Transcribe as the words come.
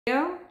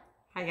Hi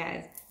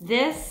guys,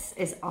 this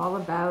is all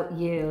about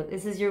you.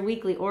 This is your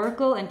weekly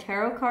oracle and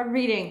tarot card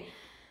reading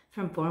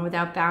from Born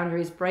Without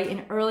Boundaries, bright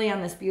and early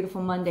on this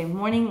beautiful Monday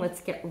morning. Let's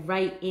get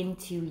right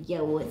into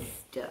your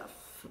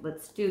stuff.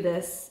 Let's do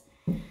this.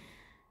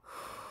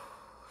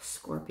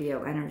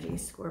 Scorpio energy,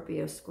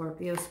 Scorpio,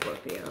 Scorpio,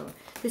 Scorpio.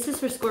 This is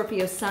for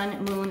Scorpio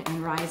sun, moon,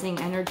 and rising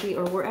energy,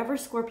 or wherever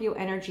Scorpio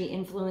energy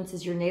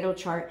influences your natal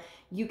chart.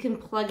 You can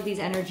plug these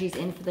energies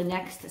in for the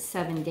next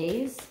 7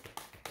 days.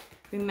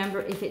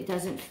 Remember, if it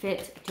doesn't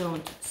fit,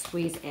 don't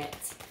squeeze it.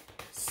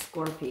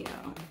 Scorpio.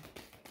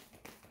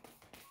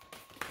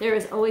 There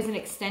is always an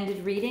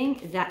extended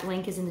reading. That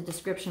link is in the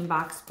description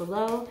box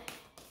below.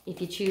 If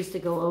you choose to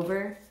go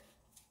over,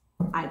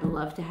 I'd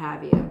love to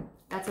have you.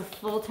 That's a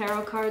full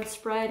tarot card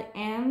spread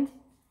and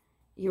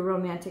your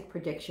romantic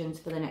predictions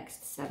for the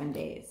next 7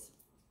 days.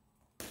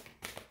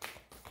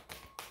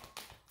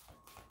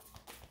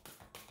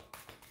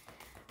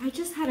 I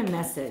just had a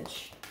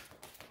message.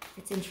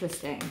 It's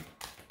interesting.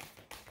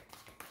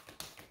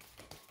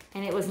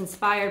 And it was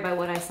inspired by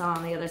what I saw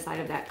on the other side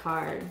of that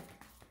card.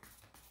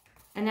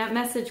 And that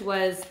message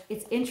was,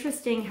 it's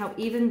interesting how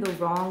even the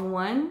wrong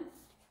one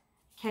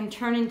can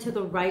turn into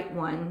the right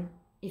one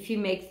if you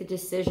make the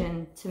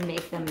decision to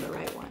make them the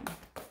right one.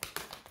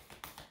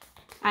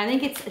 I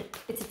think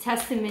it's a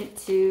testament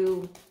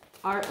to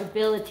our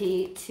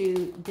ability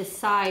to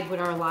decide what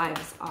our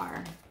lives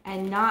are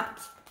and not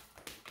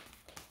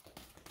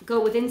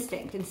go with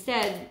instinct.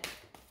 Instead,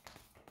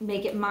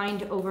 make it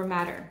mind over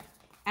matter.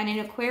 And in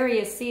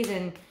Aquarius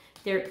season,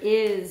 there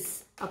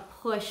is a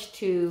push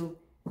to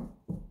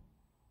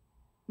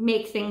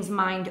make things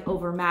mind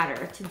over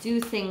matter, to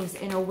do things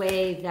in a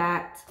way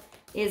that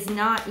is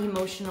not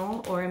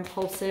emotional or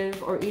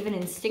impulsive or even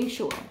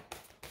instinctual.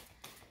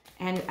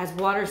 And as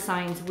water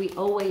signs, we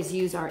always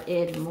use our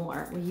id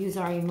more. We use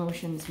our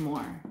emotions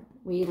more.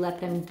 We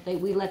let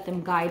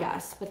them guide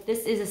us. But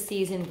this is a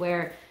season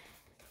where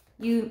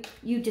you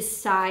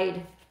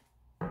decide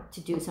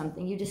to do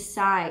something. You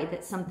decide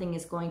that something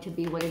is going to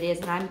be what it is.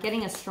 And I'm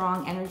getting a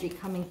strong energy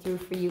coming through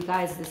for you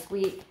guys this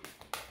week,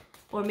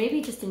 or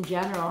maybe just in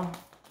general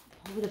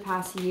over the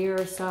past year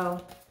or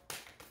so,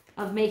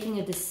 of making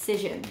a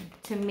decision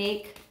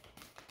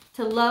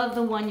to love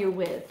the one you're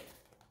with.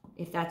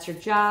 If that's your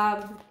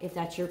job, if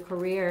that's your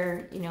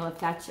career, you know, if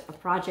that's a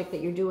project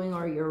that you're doing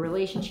or your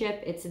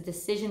relationship, it's a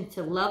decision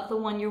to love the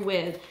one you're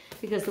with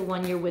because the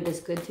one you're with is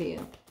good to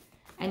you.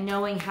 And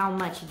knowing how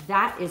much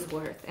that is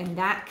worth and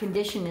that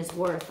condition is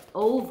worth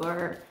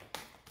over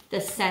the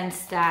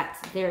sense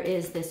that there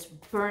is this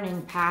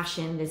burning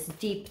passion, this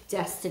deep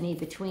destiny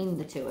between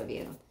the two of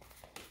you.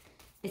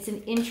 It's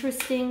an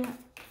interesting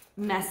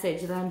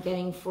message that I'm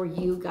getting for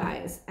you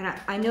guys. And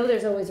I know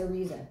there's always a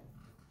reason.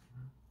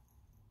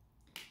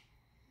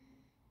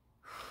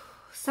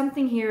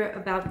 Something here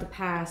about the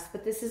past,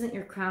 but this isn't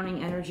your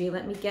crowning energy.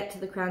 Let me get to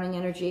the crowning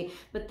energy.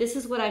 But this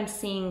is what I'm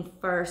seeing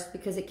first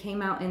because it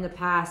came out in the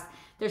past.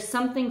 There's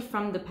something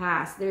from the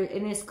past there,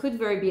 and this could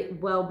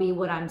well be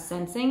what I'm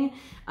sensing,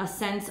 a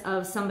sense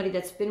of somebody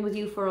that's been with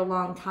you for a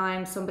long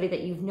time, somebody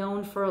that you've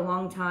known for a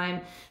long time,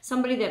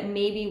 somebody that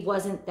maybe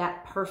wasn't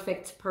that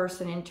perfect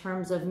person in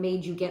terms of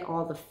made you get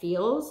all the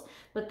feels,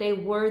 but they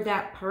were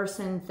that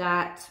person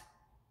that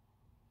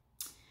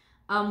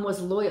was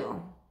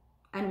loyal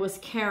and was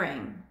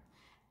caring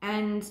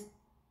and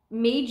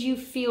made you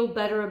feel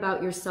better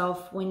about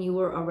yourself when you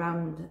were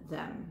around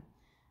them.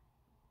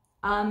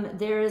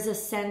 There is a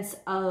sense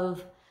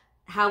of,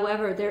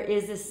 however, there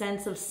is a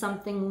sense of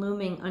something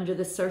looming under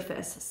the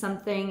surface,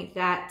 something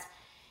that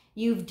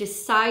you've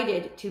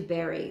decided to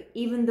bury,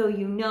 even though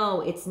you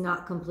know it's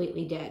not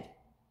completely dead.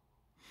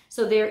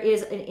 So there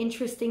is an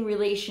interesting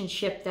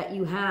relationship that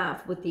you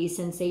have with these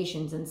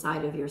sensations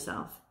inside of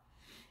yourself.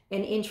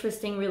 An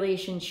interesting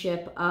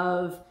relationship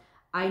of,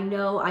 I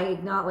know, I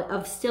acknowledge,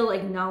 of still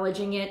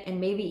acknowledging it and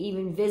maybe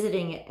even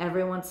visiting it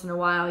every once in a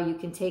while. You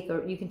can take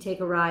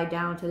a ride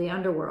down to the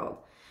underworld.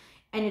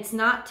 And it's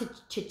not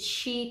to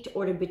cheat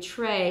or to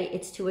betray,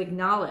 it's to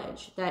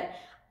acknowledge that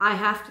I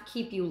have to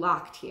keep you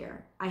locked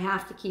here. I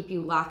have to keep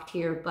you locked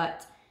here,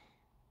 but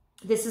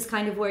this is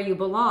kind of where you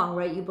belong,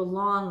 right? You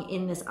belong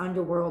in this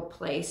underworld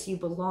place. You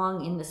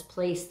belong in this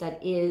place that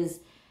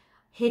is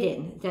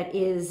hidden, that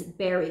is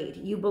buried.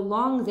 You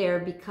belong there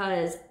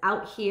because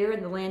out here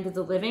in the land of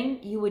the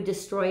living, you would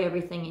destroy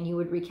everything and you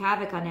would wreak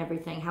havoc on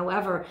everything.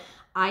 However,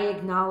 I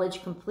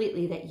acknowledge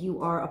completely that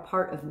you are a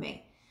part of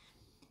me.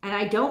 And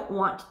I don't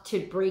want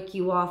to break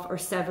you off or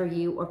sever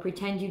you or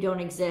pretend you don't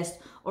exist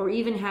or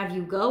even have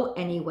you go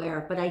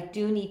anywhere, but I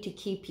do need to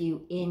keep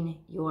you in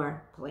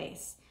your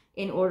place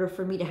in order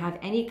for me to have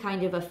any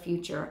kind of a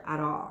future at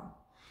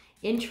all.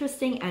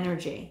 Interesting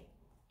energy.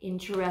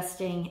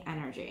 Interesting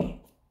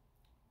energy.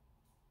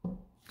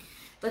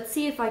 Let's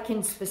see if I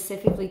can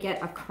specifically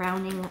get a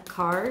crowning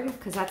card,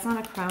 because that's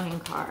not a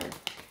crowning card.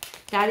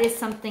 That is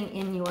something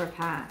in your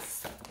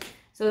past.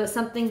 So it's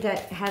something that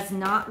has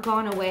not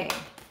gone away.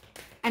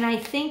 And I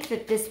think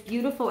that this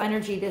beautiful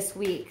energy this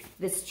week,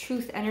 this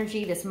truth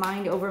energy, this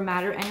mind over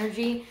matter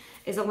energy,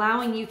 is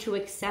allowing you to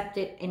accept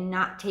it and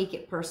not take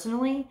it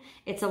personally.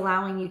 It's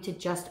allowing you to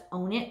just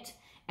own it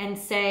and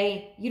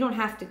say, you don't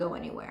have to go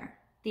anywhere.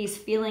 These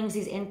feelings,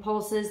 these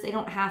impulses, they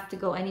don't have to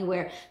go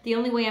anywhere. The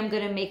only way I'm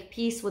going to make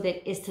peace with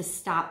it is to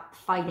stop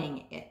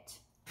fighting it.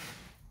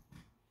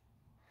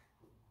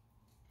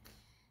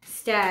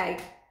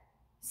 Stag,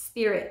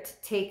 Spirit,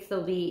 take the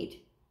lead.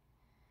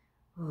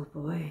 Oh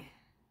boy.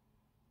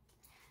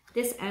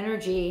 This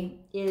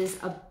energy is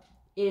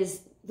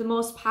the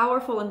most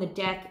powerful in the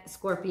deck,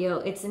 Scorpio.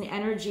 It's an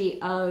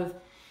energy of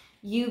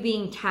you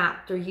being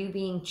tapped or you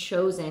being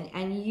chosen,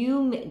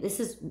 and this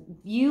is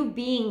you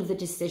being the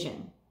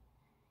decision.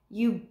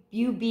 You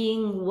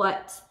being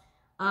what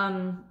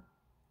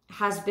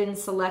has been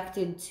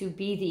selected to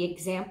be the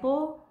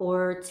example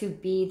or to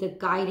be the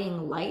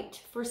guiding light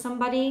for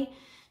somebody.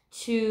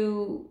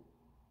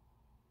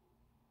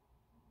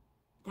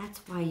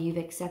 That's why you've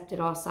accepted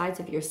all sides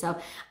of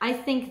yourself. I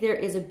think there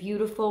is a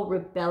beautiful,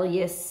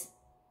 rebellious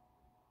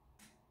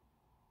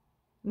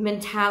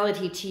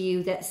mentality to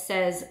you that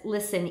says,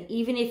 listen,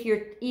 even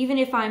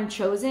if I'm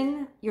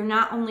chosen, you're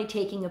not only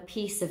taking a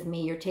piece of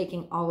me, you're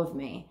taking all of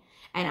me.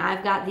 And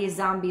I've got these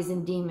zombies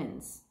and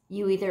demons.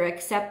 You either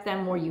accept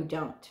them or you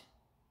don't.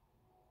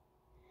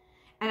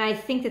 And I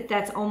think that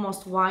that's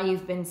almost why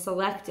you've been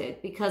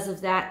selected, because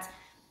of that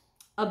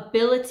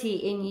ability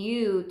in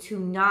you to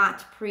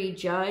not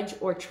prejudge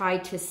or try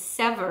to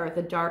sever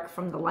the dark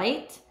from the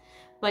light,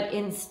 but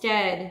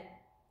instead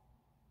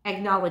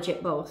acknowledge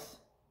it both.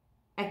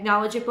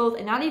 Acknowledge it both,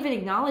 and not even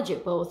acknowledge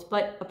it both,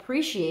 but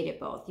appreciate it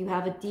both. You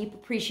have a deep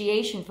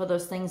appreciation for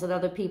those things that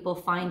other people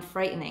find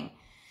frightening,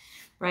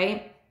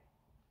 right?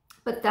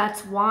 But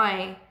that's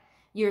why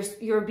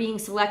you're being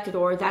selected,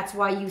 or that's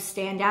why you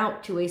stand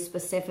out to a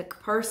specific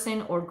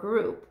person or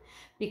group,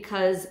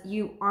 because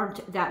you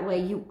aren't that way.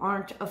 You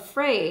aren't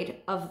afraid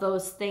of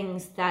those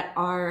things that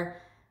are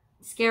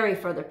scary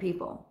for other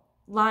people.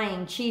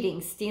 Lying,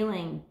 cheating,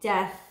 stealing,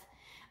 death,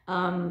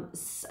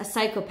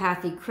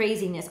 psychopathy,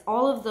 craziness,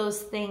 all of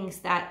those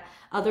things that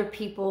other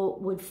people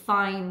would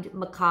find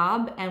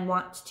macabre and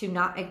want to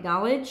not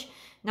acknowledge.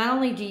 Not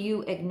only do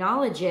you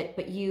acknowledge it,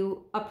 but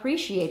you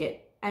appreciate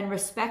it and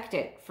respect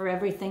it for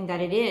everything that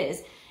it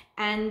is,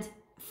 and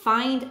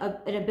find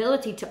an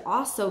ability to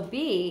also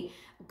be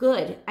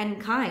good and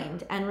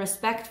kind and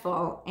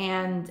respectful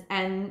and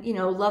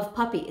love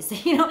puppies.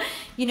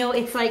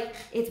 It's like,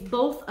 it's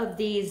both of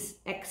these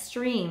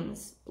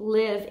extremes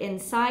live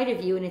inside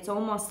of you, and it's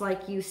almost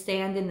like you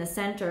stand in the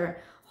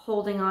center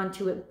holding on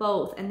to it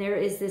both. And there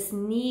is this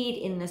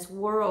need in this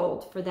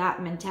world for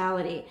that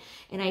mentality.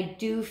 And I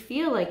do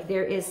feel like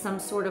there is some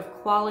sort of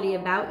quality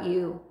about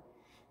you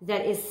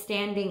that is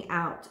standing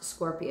out,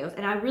 Scorpios.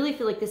 And I really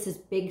feel like this is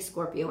big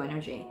Scorpio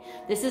energy.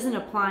 This isn't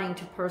applying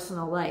to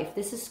personal life.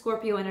 This is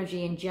Scorpio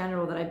energy in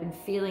general that I've been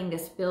feeling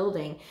this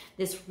building,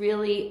 this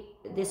really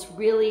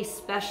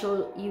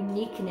special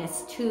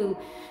uniqueness to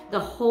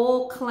the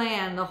whole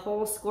clan, the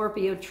whole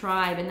Scorpio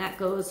tribe. And that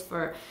goes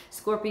for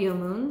Scorpio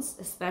moons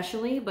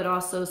especially, but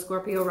also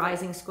Scorpio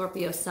rising,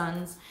 Scorpio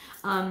suns,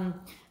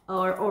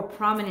 or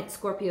prominent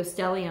Scorpio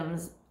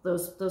stelliums,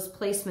 those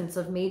placements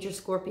of major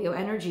Scorpio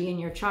energy in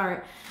your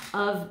chart,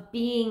 of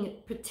being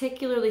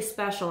particularly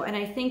special. And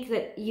I think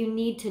that you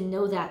need to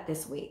know that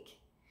this week.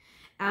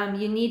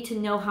 You need to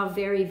know how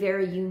very,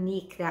 very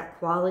unique that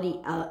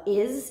quality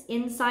is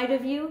inside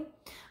of you,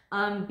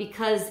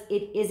 because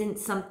it isn't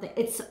something,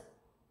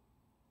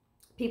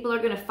 people are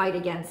going to fight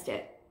against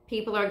it.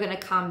 People are going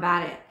to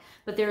combat it.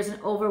 But there's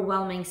an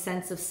overwhelming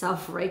sense of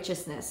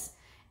self-righteousness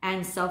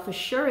and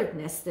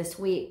self-assuredness this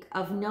week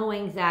of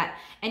knowing that,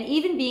 and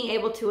even being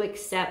able to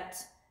accept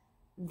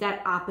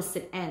that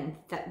opposite end,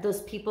 that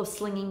those people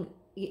slinging,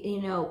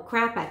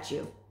 crap at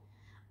you,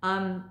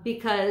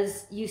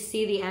 because you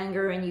see the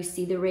anger and you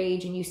see the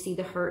rage and you see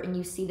the hurt and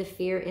you see the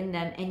fear in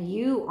them, and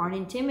you aren't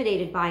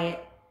intimidated by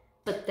it,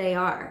 but they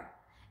are.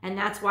 And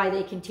that's why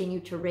they continue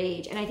to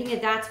rage. And I think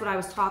that that's what I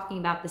was talking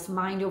about, this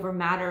mind over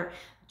matter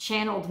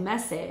channeled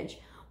message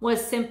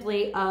was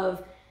simply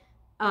of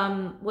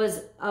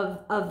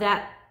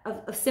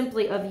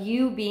simply of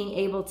you being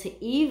able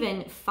to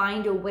even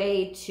find a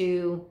way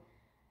to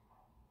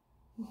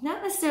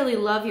not necessarily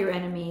love your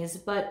enemies,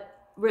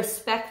 but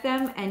respect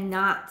them and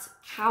not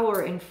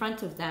cower in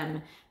front of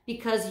them,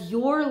 because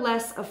you're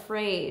less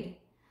afraid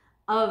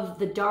of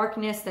the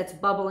darkness that's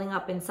bubbling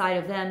up inside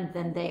of them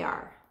than they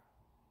are.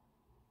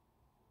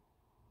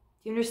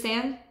 Do you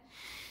understand?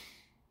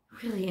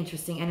 Really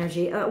interesting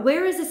energy.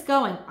 Where is this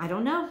going? I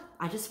don't know.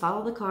 I just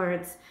follow the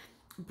cards.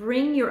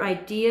 Bring your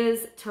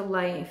ideas to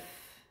life.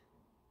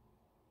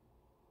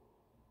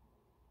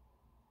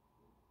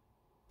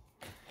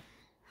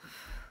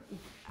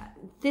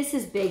 This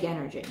is big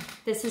energy.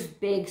 This is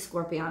big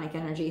scorpionic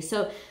energy.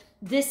 So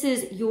this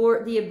is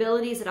the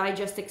abilities that I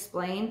just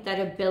explained, that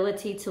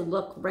ability to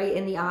look right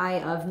in the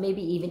eye of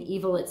maybe even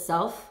evil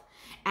itself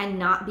and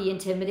not be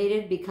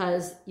intimidated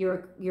because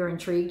you're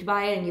intrigued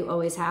by it and you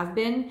always have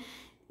been.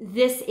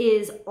 This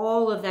is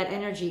all of that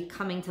energy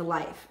coming to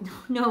life.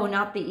 No,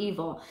 not the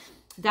evil.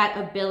 That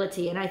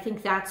ability. And I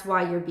think that's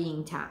why you're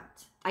being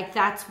tapped. Like,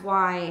 that's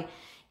why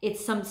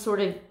it's some sort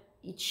of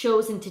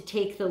chosen to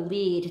take the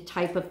lead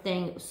type of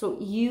thing. So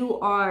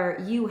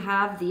you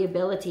have the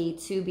ability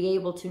to be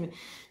able to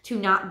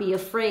not be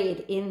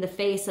afraid in the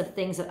face of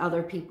things that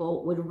other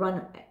people would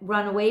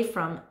run away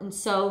from. And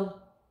so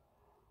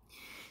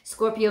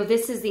Scorpio,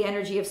 this is the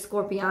energy of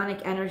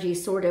scorpionic energy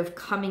sort of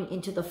coming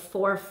into the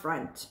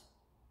forefront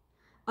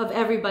of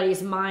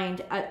everybody's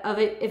mind, of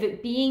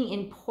it being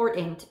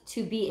important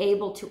to be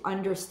able to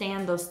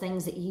understand those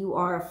things that you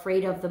are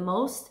afraid of the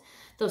most,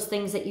 those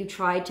things that you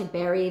try to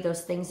bury,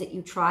 those things that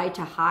you try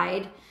to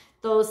hide,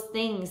 those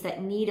things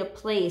that need a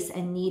place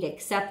and need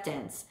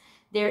acceptance.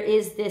 There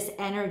is this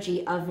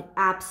energy of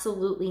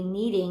absolutely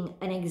needing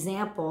an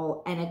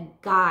example and a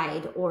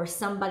guide or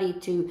somebody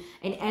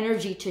an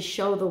energy to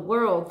show the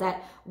world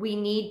that we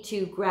need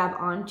to grab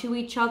onto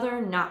each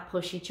other, not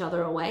push each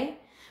other away,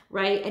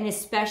 right? And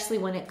especially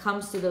when it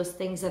comes to those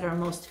things that are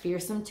most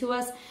fearsome to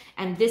us.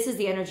 And this is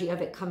the energy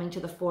of it coming to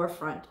the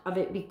forefront, of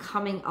it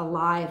becoming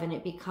alive and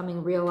it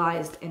becoming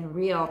realized and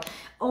real.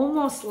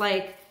 Almost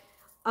like,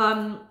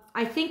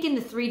 I think in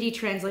the 3D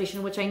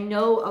translation, which I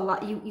know a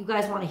lot, you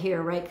guys want to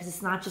hear, right? Because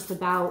it's not just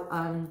about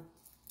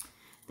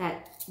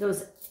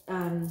those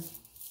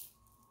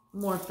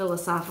more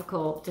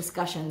philosophical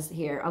discussions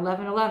here.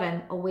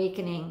 1111,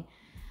 awakening.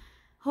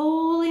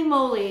 Holy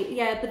moly.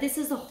 Yeah, but this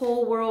is the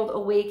whole world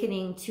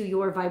awakening to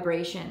your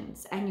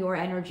vibrations and your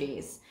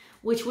energies,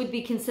 which would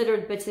be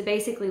considered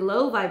basically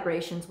low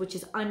vibrations, which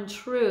is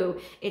untrue.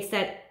 It's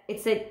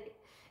that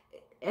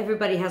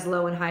everybody has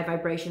low and high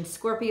vibrations.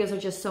 Scorpios are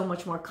just so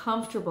much more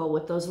comfortable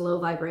with those low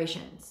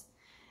vibrations.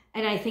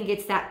 And I think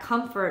it's that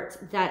comfort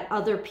that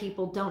other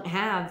people don't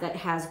have that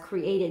has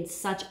created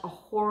such a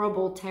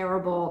horrible,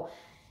 terrible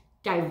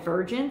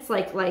divergence,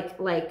 like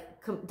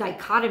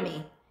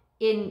dichotomy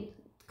in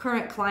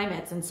current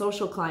climates and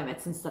social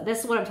climates and stuff.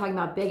 This is what I'm talking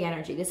about, big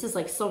energy. This is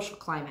like social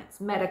climates,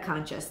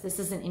 meta-conscious. This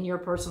isn't in your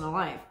personal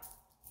life.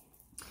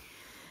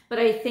 But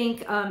I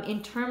think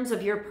in terms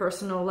of your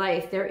personal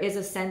life, there is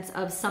a sense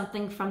of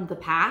something from the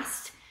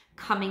past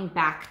coming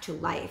back to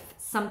life.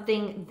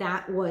 Something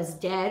that was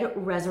dead,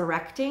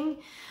 resurrecting.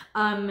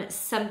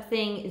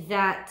 Something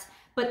that,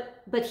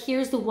 but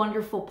here's the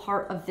wonderful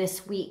part of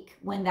this week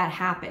when that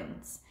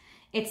happens.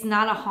 It's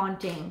not a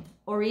haunting,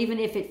 or even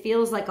if it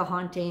feels like a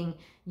haunting,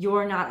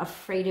 you're not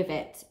afraid of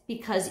it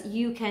because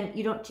you're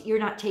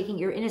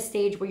in a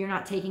stage where you're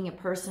not taking it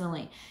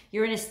personally.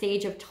 You're in a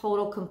stage of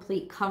total,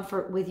 complete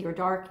comfort with your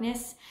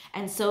darkness.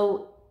 And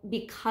so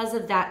because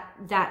of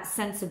that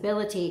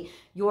sensibility,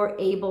 you're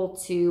able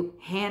to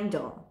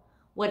handle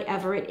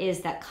whatever it is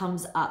that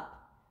comes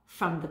up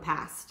from the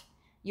past.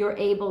 You're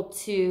able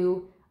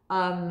to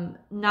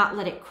not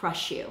let it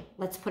crush you.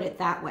 Let's put it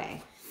that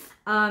way.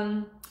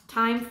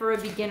 Time for a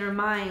beginner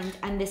mind.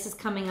 And this is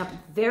coming up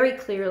very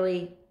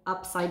clearly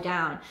upside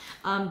down.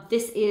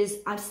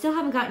 I still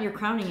haven't gotten your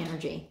crowning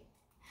energy.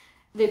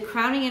 The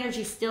crowning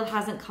energy still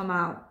hasn't come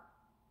out.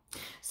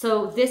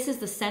 So this is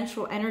the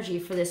central energy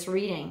for this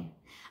reading.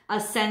 A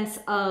sense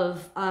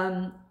of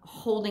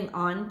holding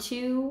on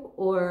to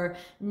or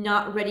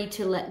not ready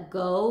to let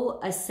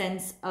go. A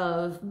sense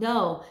of,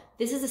 no,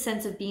 this is a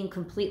sense of being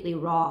completely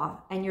raw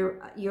and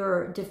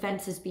your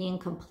defense is being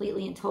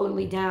completely and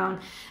totally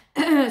down.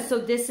 So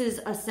this is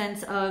a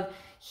sense of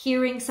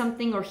hearing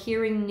something or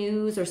hearing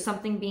news or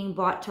something being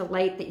brought to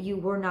light that you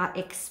were not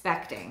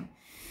expecting.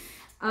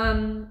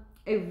 A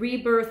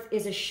rebirth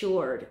is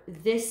assured.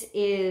 This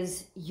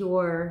is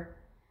your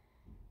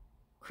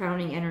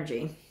crowning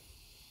energy.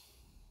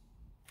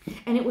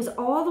 And it was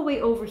all the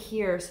way over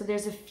here. So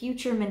there's a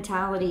future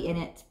mentality in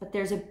it, but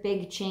there's a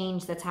big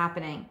change that's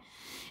happening.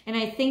 And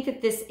I think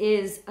that this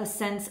is a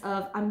sense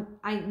of,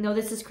 I know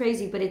this is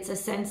crazy, but it's a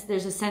sense,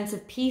 there's a sense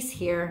of peace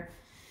here.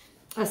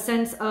 A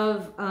sense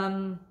of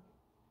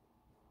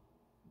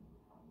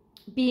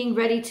being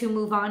ready to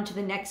move on to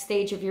the next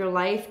stage of your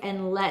life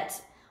and let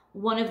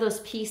one of those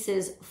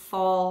pieces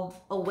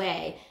fall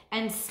away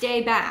and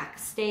stay back,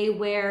 stay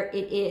where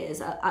it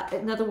is.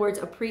 In other words,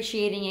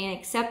 appreciating and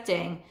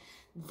accepting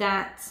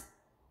that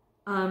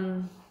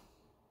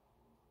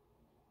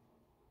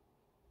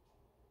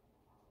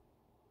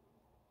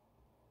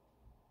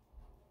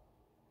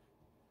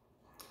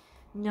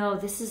no,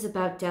 this is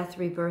about death,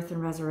 rebirth,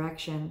 and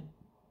resurrection.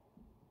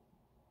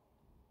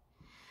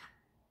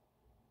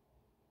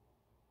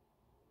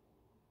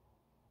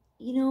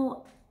 You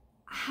know,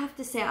 I have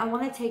to say, I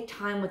want to take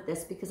time with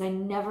this because I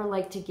never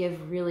like to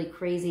give really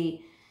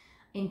crazy,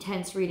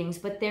 intense readings.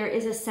 But there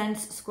is a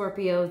sense,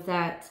 Scorpio,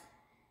 that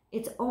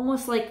it's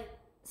almost like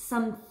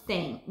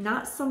something,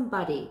 not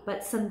somebody,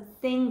 but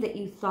something that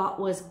you thought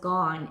was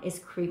gone is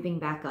creeping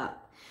back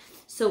up.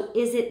 So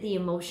is it the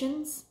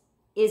emotions?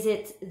 Is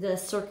it the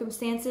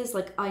circumstances?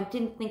 Like, I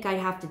didn't think I'd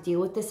have to deal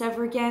with this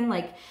ever again.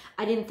 Like,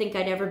 I didn't think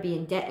I'd ever be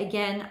in debt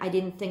again. I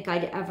didn't think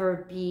I'd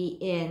ever be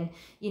in,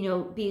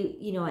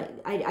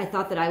 I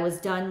thought that I was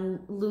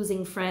done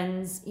losing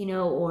friends,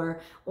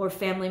 or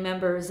family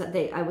members.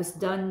 I was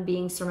done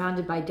being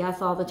surrounded by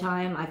death all the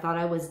time. I thought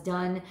I was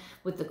done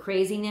with the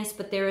craziness.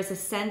 But there is a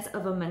sense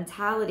of a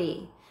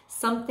mentality,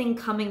 something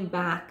coming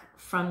back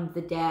from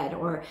the dead,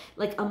 or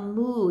like a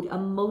mood,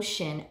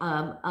 emotion,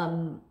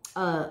 an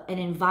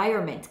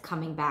environment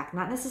coming back,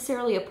 not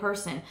necessarily a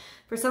person.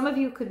 For some of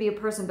you, it could be a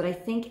person, but I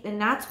think,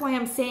 and that's why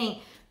I'm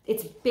saying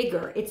it's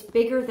bigger. It's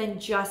bigger than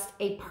just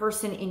a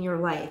person in your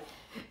life.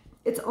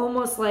 It's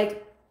almost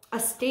like a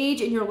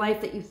stage in your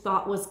life that you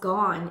thought was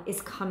gone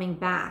is coming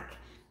back,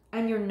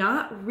 and you're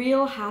not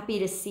real happy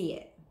to see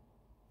it.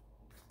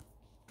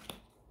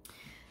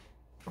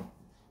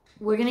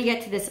 We're going to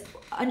get to this.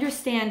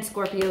 Understand,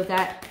 Scorpio,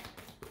 that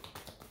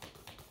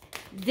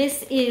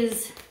this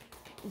is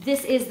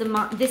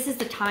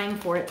the time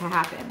for it to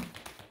happen.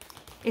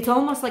 It's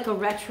almost like a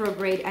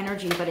retrograde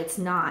energy, but it's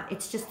not.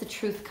 It's just the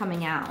truth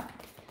coming out.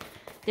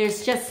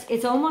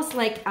 It's almost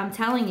like, I'm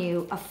telling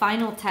you, a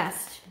final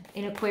test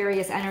in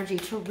Aquarius energy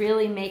to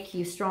really make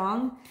you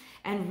strong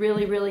and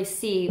really, really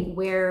see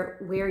where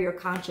your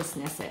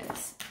consciousness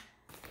is.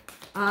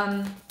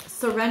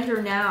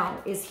 Surrender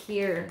now is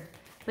here,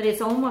 but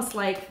it's almost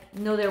like,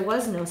 no, there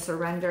was no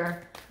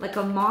surrender. Like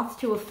a moth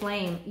to a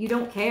flame, you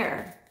don't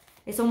care.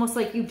 It's almost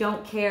like you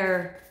don't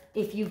care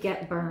if you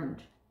get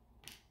burned.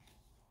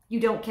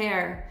 You don't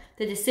care.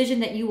 The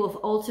decision that you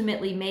will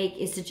ultimately make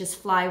is to just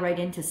fly right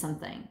into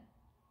something.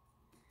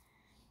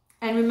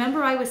 And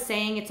remember, I was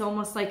saying it's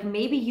almost like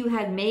maybe you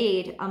had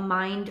made a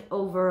mind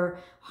over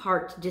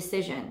heart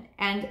decision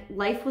and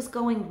life was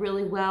going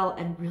really well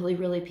and really,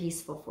 really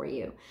peaceful for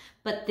you.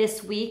 But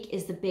this week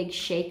is the big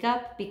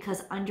shakeup,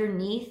 because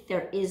underneath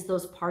there is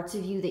those parts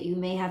of you that you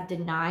may have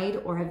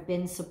denied or have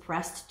been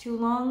suppressed too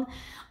long.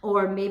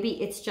 Or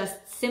maybe it's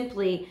just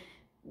simply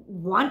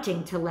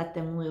wanting to let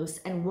them loose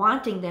and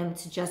wanting them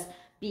to just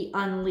be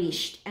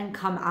unleashed and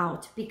come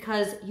out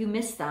because you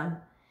miss them,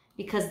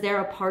 because they're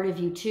a part of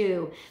you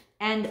too.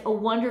 And a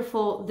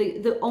wonderful,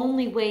 the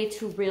only way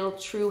to real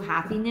true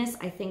happiness,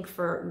 I think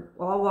for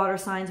all water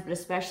signs, but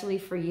especially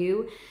for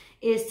you,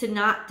 is to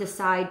not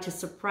decide to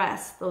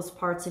suppress those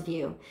parts of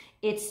you.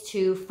 It's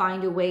to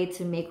find a way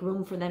to make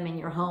room for them in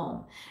your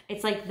home.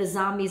 It's like the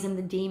zombies and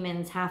the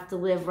demons have to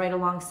live right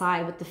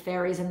alongside with the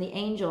fairies and the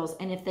angels.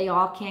 And if they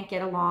all can't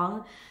get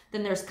along,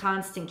 then there's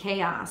constant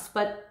chaos.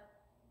 But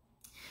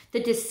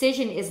the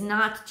decision is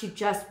not to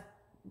just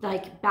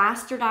like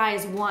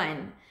bastardize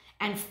one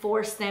and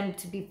force them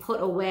to be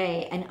put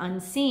away and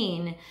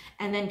unseen,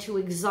 and then to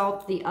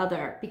exalt the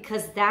other,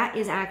 because that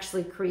is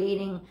actually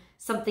creating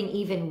something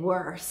even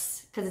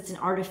worse, because it's an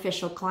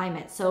artificial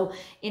climate. So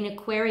in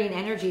Aquarian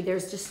energy,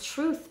 there's just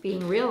truth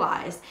being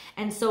realized.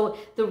 And so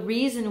the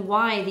reason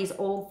why these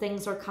old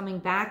things are coming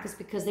back is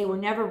because they were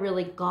never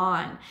really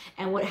gone.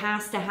 And what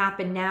has to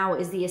happen now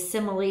is the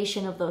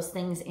assimilation of those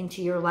things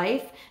into your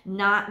life,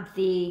 not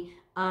the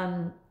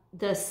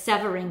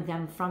severing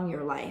them from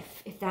your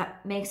life, if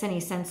that makes any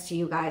sense to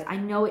you guys. I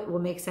know it will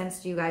make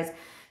sense to you guys.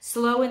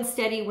 Slow and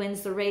steady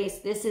wins the race.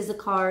 This is a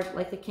card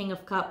like the King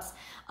of Cups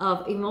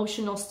of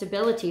emotional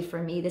stability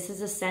for me. This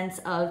is a sense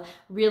of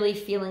really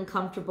feeling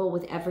comfortable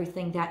with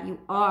everything that you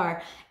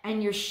are.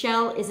 And your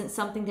shell isn't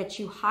something that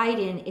you hide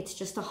in. It's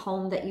just a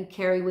home that you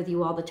carry with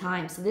you all the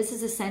time. So this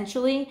is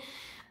essentially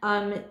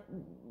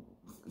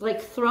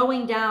like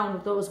throwing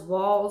down those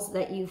walls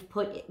that you've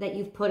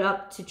put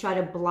up to try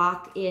to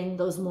block in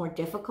those more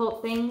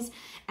difficult things,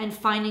 and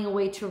finding a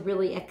way to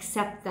really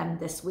accept them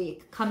this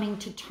week, coming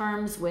to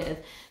terms with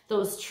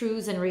those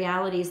truths and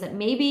realities that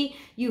maybe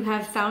you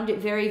have found it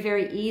very,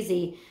 very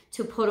easy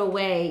to put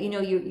away. You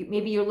know,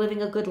 maybe you're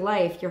living a good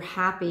life, you're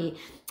happy,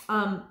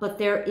 but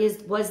there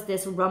was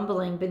this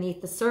rumbling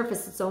beneath the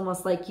surface. It's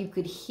almost like you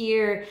could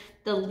hear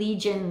the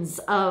legions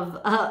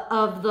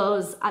of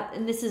those,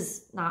 and this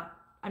is not,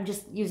 I'm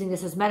just using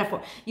this as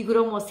metaphor. You could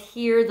almost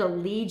hear the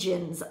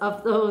legions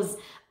of those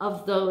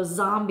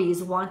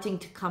zombies wanting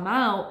to come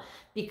out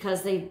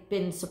because they've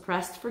been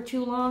suppressed for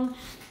too long.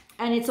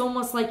 And it's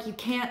almost like you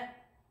can't,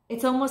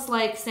 it's almost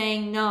like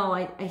saying, no,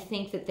 I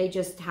think that they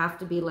just have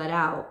to be let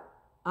out.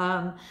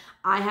 I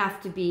have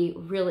to be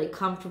really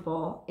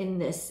comfortable in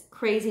this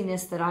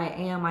craziness that I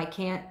am. I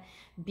can't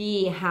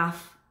be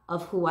half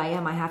of who I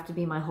am. I have to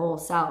be my whole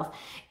self.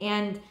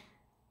 And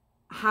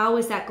how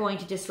is that going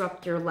to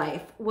disrupt your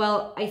life?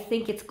 Well, I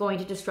think it's going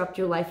to disrupt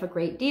your life a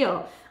great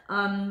deal.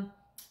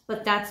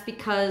 But that's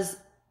because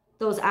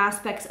those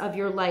aspects of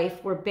your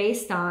life were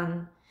based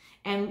on,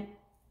 and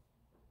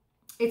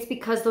it's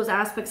because those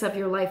aspects of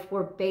your life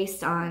were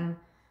based on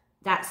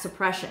that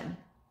suppression.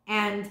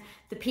 And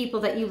the people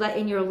that you let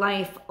in your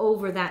life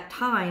over that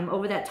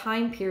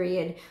time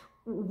period,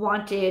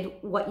 wanted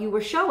what you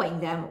were showing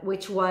them,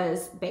 which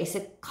was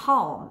basic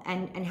calm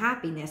and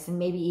happiness, and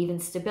maybe even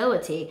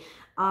stability.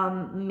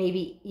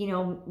 Maybe, you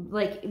know,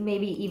 like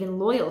maybe even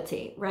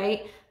loyalty,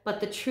 right?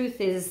 But the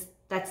truth is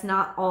that's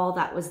not all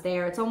that was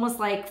there. It's almost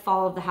like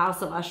Fall of the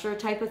House of Usher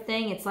type of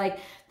thing. It's like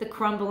the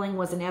crumbling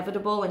was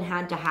inevitable and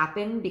had to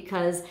happen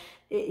because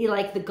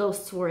like the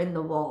ghosts were in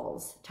the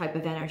walls type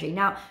of energy.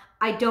 Now,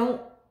 I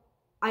don't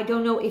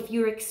know if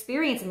you're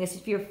experiencing this,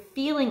 if you're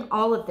feeling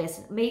all of this.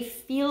 It may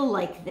feel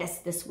like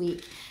this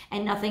week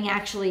and nothing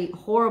actually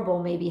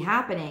horrible may be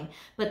happening,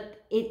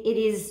 but it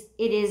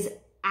is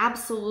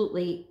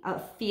absolutely a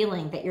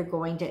feeling that you're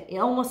going to,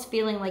 almost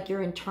feeling like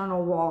your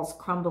internal walls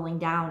crumbling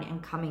down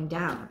and coming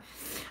down.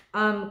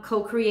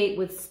 Co-create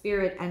with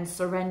spirit and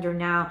surrender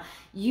now.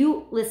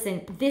 You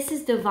listen, this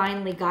is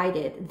divinely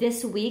guided.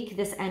 This week,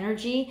 this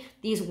energy,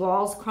 these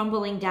walls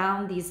crumbling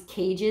down, these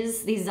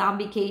cages, these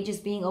zombie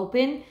cages being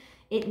open,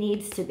 it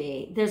needs to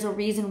be. There's a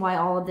reason why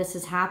all of this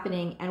is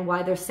happening and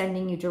why they're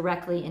sending you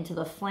directly into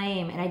the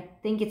flame. And I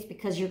think it's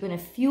because you're going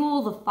to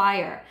fuel the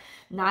fire,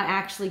 not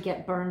actually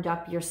get burned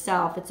up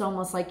yourself. It's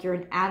almost like you're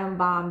an atom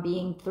bomb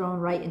being thrown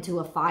right into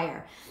a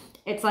fire.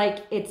 It's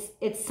like,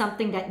 it's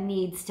something that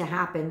needs to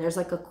happen. There's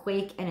like a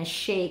quake and a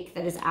shake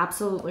that is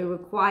absolutely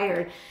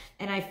required.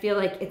 And I feel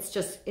like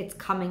it's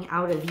coming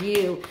out of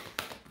you.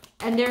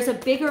 And there's a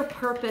bigger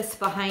purpose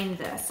behind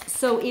this.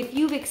 So if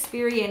you've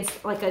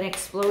experienced like an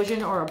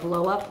explosion or a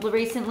blow up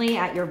recently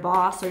at your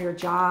boss or your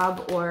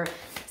job, or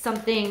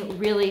something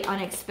really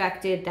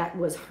unexpected that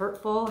was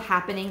hurtful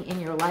happening in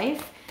your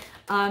life,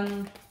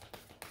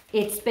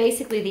 it's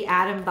basically the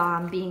atom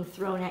bomb being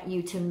thrown at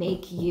you to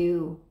make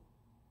you,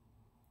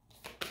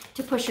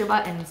 to push your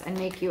buttons and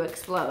make you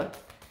explode,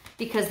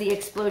 because the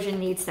explosion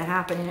needs to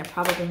happen, and it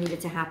probably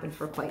needed to happen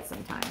for quite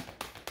some time.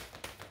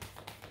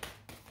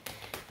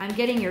 I'm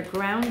getting your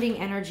grounding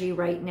energy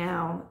right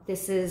now.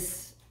 This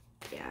is,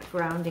 yeah,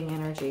 grounding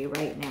energy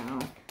right now.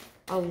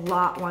 A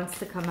lot wants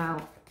to come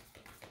out.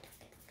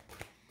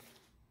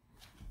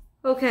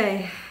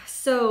 Okay,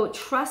 so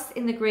trust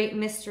in the great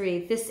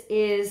mystery. This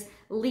is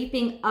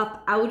leaping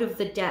up out of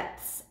the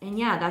depths. And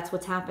yeah, that's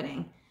what's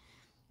happening.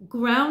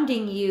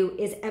 Grounding you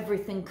is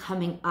everything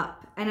coming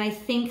up. And I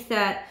think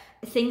that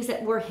things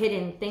that were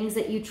hidden, things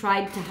that you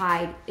tried to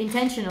hide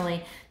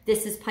intentionally,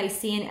 this is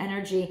Piscean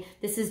energy.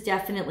 This is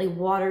definitely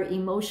water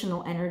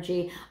emotional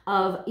energy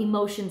of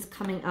emotions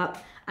coming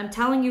up. I'm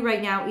telling you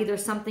right now, either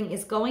something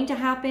is going to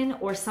happen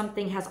or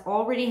something has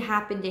already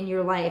happened in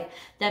your life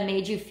that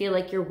made you feel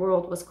like your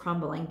world was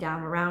crumbling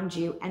down around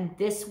you. And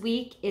this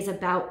week is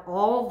about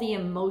all the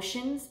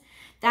emotions.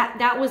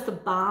 That was the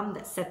bomb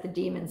that set the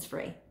demons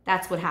free.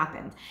 That's what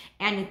happened.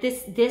 And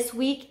this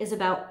week is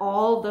about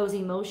all those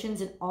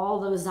emotions and all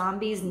those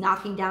zombies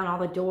knocking down all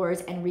the doors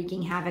and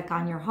wreaking havoc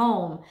on your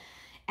home.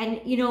 And,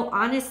 you know,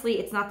 honestly,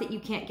 it's not that you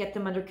can't get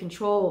them under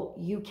control.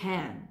 You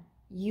can.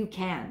 You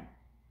can.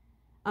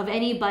 Of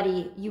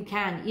anybody, you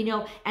can. You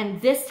know, and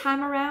this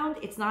time around,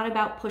 it's not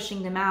about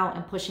pushing them out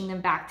and pushing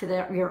them back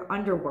to your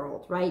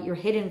underworld, right? Your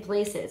hidden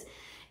places.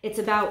 It's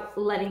about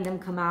letting them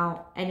come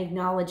out and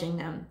acknowledging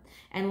them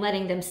and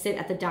letting them sit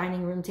at the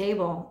dining room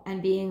table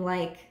and being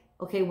like,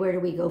 okay, where do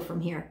we go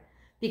from here?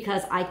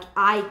 Because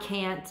I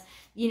can't,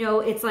 you know,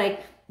 it's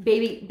like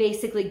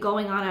basically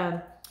going on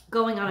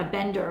a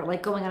bender,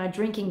 like going on a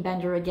drinking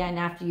bender again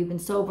after you've been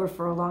sober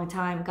for a long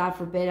time. God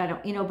forbid, I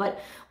don't, you know,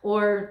 but,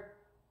 or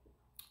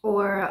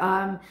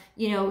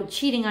you know,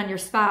 cheating on your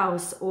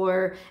spouse,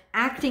 or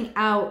acting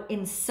out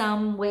in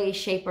some way,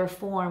 shape, or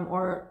form,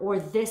 or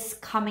this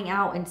coming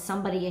out and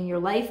somebody in your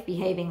life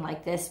behaving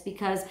like this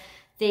because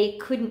they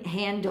couldn't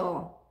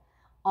handle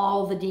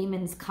all the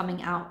demons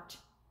coming out,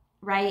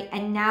 right?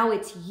 And now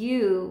it's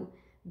you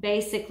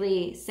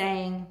basically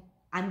saying,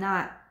 I'm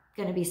not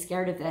going to be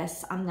scared of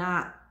this. I'm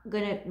not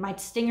going to, my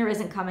stinger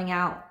isn't coming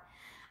out.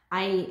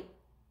 I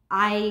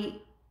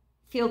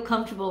feel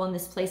comfortable in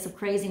this place of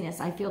craziness.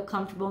 I feel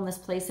comfortable in this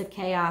place of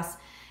chaos.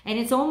 And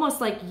it's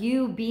almost like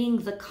you being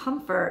the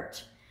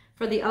comfort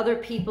for the other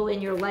people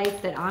in your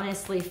life that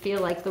honestly feel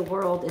like the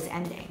world is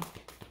ending.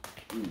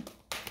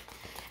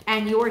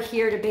 And you're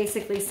here to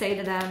basically say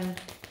to them,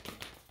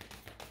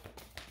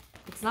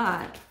 it's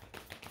not.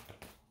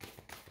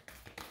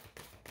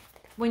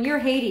 When you're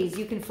Hades,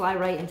 you can fly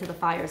right into the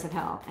fires of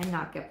hell and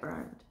not get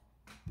burned.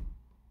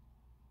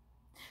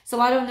 So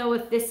I don't know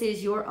if this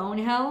is your own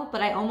hell,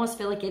 but I almost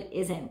feel like it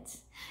isn't.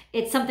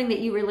 It's something that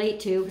you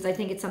relate to, because I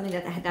think it's something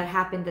that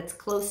happened that's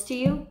close to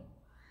you.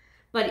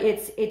 But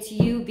it's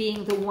you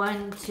being the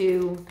one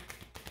to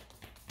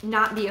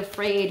not be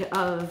afraid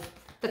of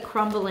the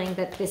crumbling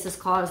that this has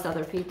caused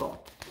other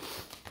people.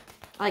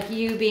 Like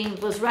you being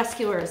those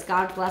rescuers,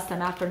 God bless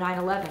them, after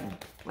 9/11.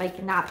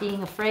 Like not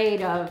being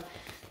afraid of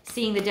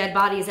seeing the dead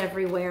bodies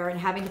everywhere and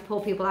having to pull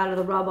people out of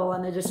the rubble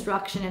and the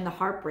destruction and the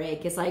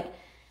heartbreak. Is like,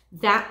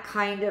 that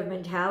kind of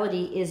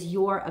mentality is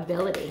your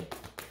ability.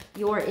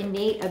 Your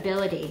innate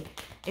ability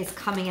is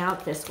coming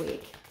out this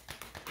week.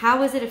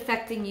 How is it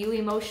affecting you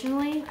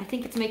emotionally? I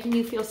think it's making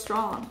you feel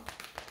strong.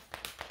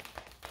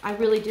 I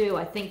really do.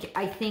 I think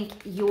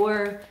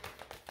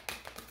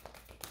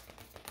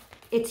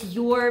it's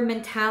your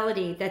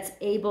mentality that's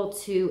able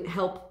to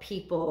help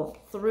people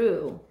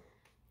through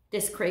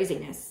this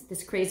craziness,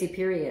 this crazy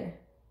period.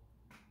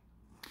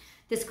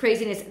 This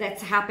craziness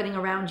that's happening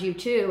around you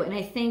too. And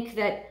I think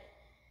that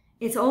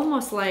it's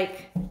almost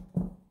like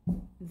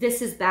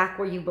this is back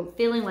where you,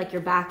 feeling like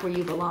you're back where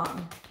you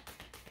belong,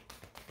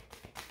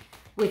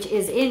 which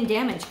is in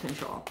damage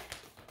control.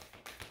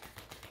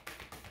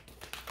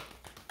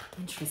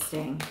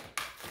 Interesting.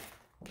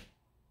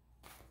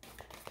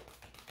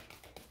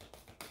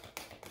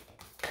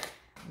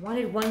 I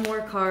wanted one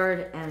more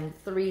card and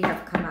 3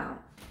 have come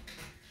out.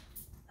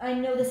 I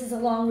know this is a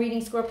long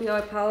reading, Scorpio. I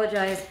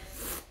apologize.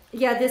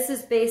 Yeah, this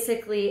is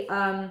basically,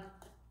 I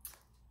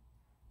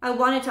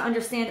wanted to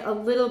understand a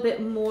little bit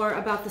more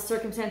about the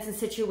circumstance and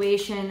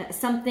situation.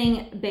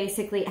 Something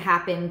basically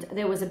happened.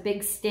 There was a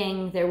big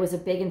sting. There was a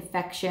big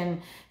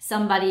infection.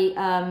 Somebody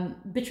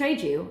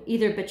betrayed you,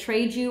 either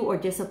betrayed you or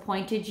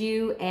disappointed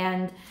you,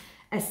 and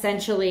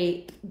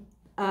essentially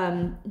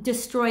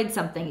destroyed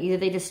something. Either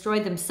they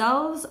destroyed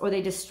themselves, or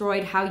they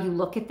destroyed how you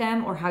look at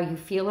them or how you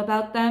feel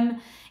about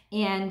them,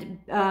 and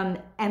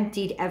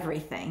emptied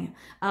everything.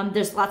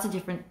 There's lots of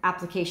different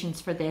applications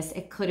for this.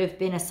 It could have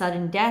been a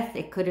sudden death.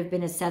 It could have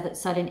been a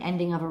sudden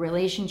ending of a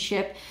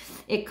relationship.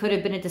 It could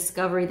have been a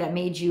discovery that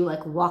made you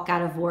like walk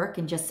out of work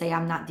and just say,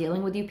 I'm not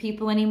dealing with you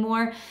people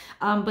anymore.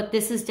 But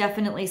this is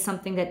definitely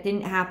something that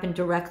didn't happen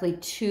directly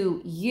to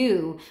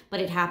you, but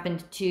it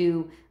happened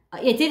to,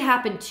 it did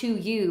happen to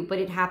you, but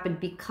it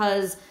happened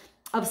because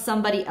of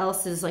somebody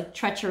else's like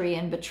treachery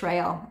and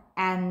betrayal.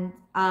 And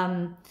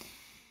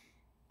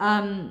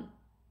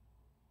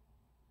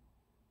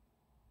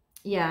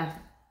yeah.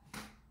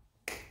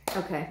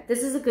 Okay.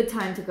 This is a good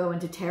time to go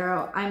into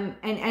tarot.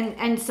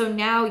 And so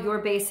now you're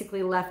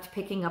basically left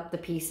picking up the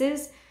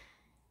pieces.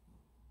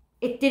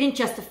 It didn't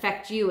just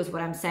affect you is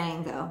what I'm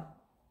saying though.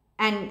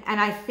 And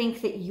I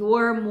think that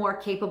you're more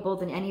capable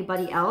than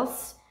anybody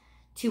else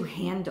to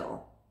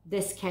handle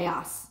this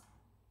chaos,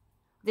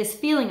 this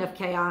feeling of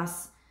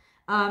chaos.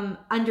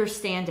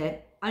 Understand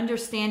it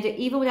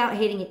even without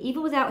hating it,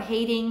 even without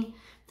hating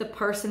the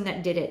person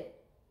that did it,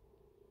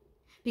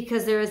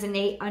 because there is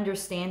innate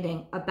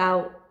understanding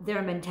about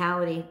their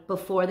mentality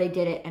before they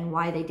did it and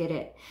why they did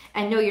it.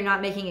 And no, you're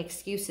not making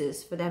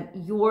excuses for them.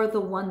 You're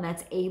the one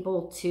that's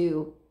able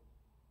to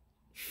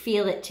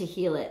feel it to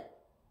heal it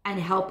and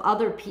help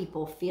other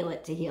people feel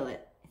it to heal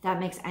it, if that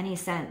makes any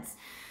sense.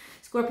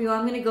 Scorpio,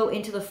 I'm going to go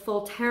into the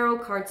full tarot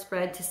card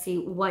spread to see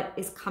what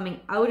is coming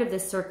out of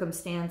this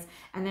circumstance,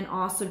 and then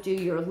also do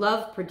your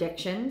love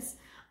predictions.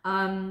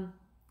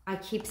 I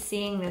keep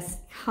seeing this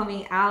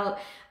coming out.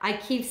 I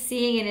keep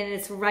seeing it and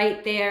it's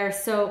right there.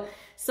 So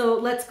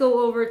let's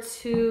go over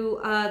to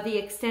the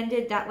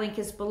extended. That link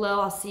is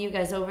below. I'll see you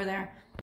guys over there.